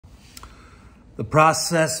The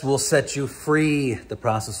process will set you free. The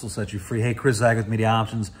process will set you free. Hey, Chris Zuiker with Media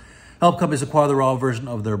Options. Help companies acquire the raw version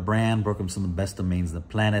of their brand. Broker some of the best domains on the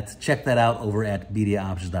planet. Check that out over at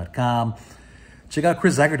MediaOptions.com. Check out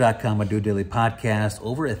ChrisZuiker.com. I do a daily podcast.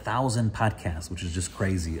 Over 1,000 podcasts, which is just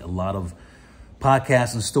crazy. A lot of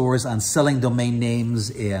podcasts and stories on selling domain names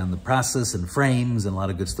and the process and frames and a lot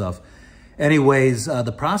of good stuff. Anyways,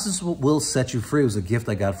 the process will set you free. It was a gift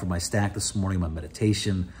I got for my stack this morning, my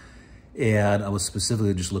meditation. And I was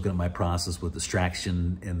specifically just looking at my process with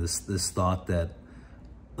distraction and this thought that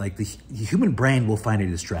like the human brain will find a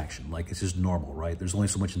distraction. Like it's just normal, right? There's only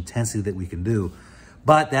so much intensity that we can do.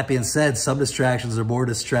 But that being said, some distractions are more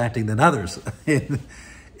distracting than others.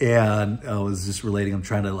 And I was just relating, I'm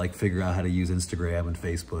trying to like figure out how to use Instagram and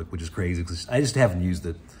Facebook, which is crazy because I just haven't used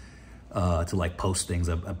it to like post things.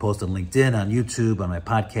 I post on LinkedIn, on YouTube, on my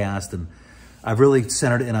podcast, and I've really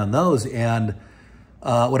centered in on those. And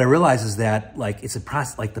what I realize is that like it's a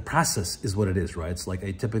process, like the process is what it is, right? It's like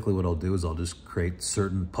typically what I'll do is I'll just create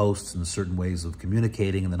certain posts and certain ways of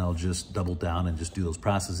communicating, and then I'll just double down and just do those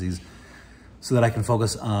processes so that I can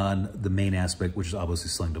focus on the main aspect, which is obviously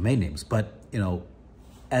selling domain names. But, you know,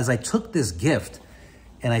 as I took this gift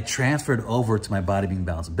and I transferred over to my body, being,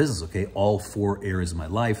 balance, and business, okay, all 4 areas of my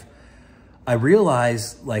life, I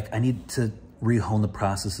realized like I need to rehone the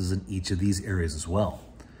processes in each of these areas as well.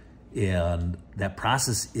 And that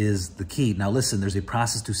process is the key. Now, listen, there's a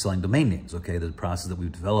process to selling domain names, okay? There's a process that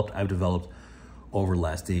I've developed over the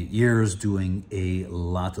last 8 years doing a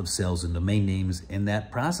lot of sales in domain names. And that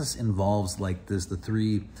process involves like this, the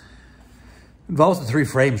three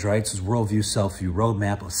frames, right? So it's worldview, self-view,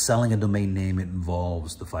 roadmap of selling a domain name. It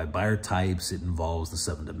involves the 5 buyer types. It involves the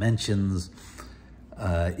 7 dimensions.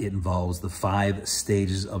 It involves the 5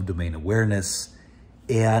 stages of domain awareness.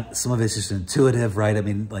 And some of it's just intuitive, right? I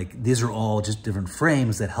mean, like these are all just different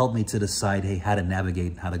frames that help me to decide, hey, how to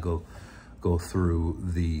navigate, how to go through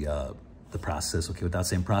the process. Okay, without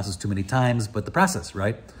saying process too many times, but the process,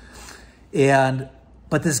 right?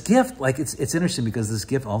 But this gift, like it's interesting because this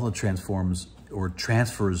gift also transfers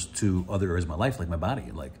to other areas of my life, like my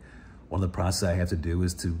body. Like one of the processes I have to do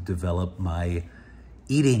is to develop my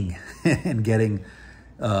eating and getting,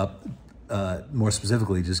 more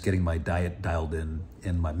specifically, just getting my diet dialed in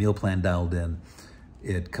and my meal plan dialed in.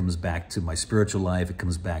 It comes back to my spiritual life. It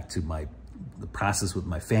comes back to the process with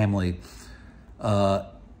my family. And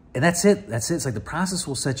that's it. That's it. It's like the process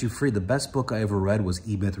will set you free. The best book I ever read was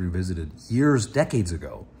E-Myth Revisited decades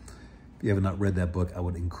ago. If you have not read that book, I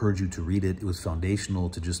would encourage you to read it. It was foundational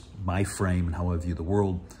to just my frame and how I view the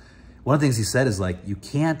world. One of the things he said is like, you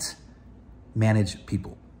can't manage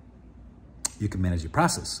people. You can manage your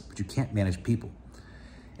process, but you can't manage people.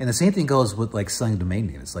 And the same thing goes with like selling a domain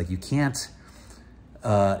name. It's like you can't,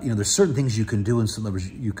 there's certain things you can do and some others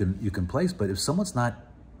you can place, but if someone's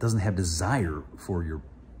doesn't have desire for your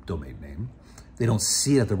domain name, they don't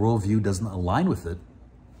see it, the worldview doesn't align with it,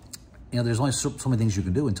 there's only so many things you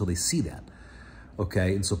can do until they see that,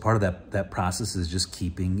 okay? And so part of that process is just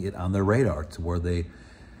keeping it on their radar to where they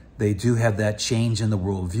do have that change in the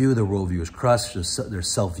worldview is crushed, their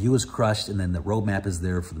self-view is crushed, and then the roadmap is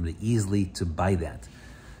there for them to easily to buy that.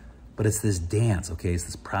 But it's this dance, okay? It's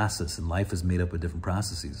this process, and life is made up of different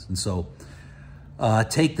processes. And so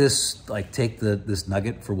take this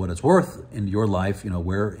nugget for what it's worth in your life.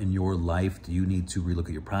 Where in your life do you need to relook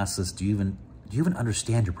at your process? Do you even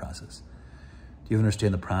understand your process? Do you even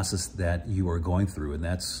understand the process that you are going through? And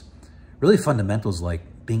that's really fundamentals,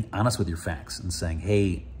 like being honest with your facts and saying,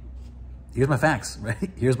 hey, here's my facts, right?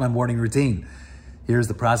 Here's my morning routine. Here's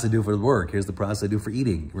the process I do for work. Here's the process I do for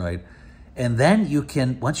eating, right? And then you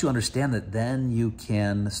can, once you understand that, then you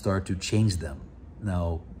can start to change them.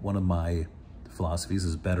 Now, one of my philosophies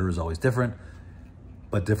is better is always different,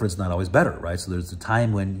 but different is not always better, right? So there's a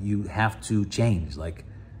time when you have to change,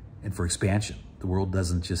 and for expansion. The world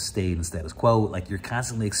doesn't just stay in the status quo, like you're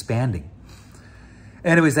constantly expanding.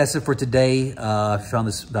 Anyways, that's it for today. If you found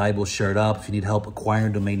this valuable, share it up. If you need help acquiring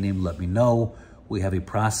a domain name, let me know. We have a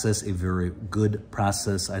process, a very good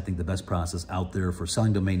process. I think the best process out there for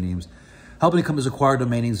selling domain names, helping companies acquire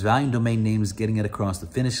domain names, valuing domain names, getting it across the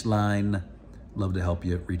finish line. Love to help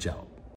you. Reach out.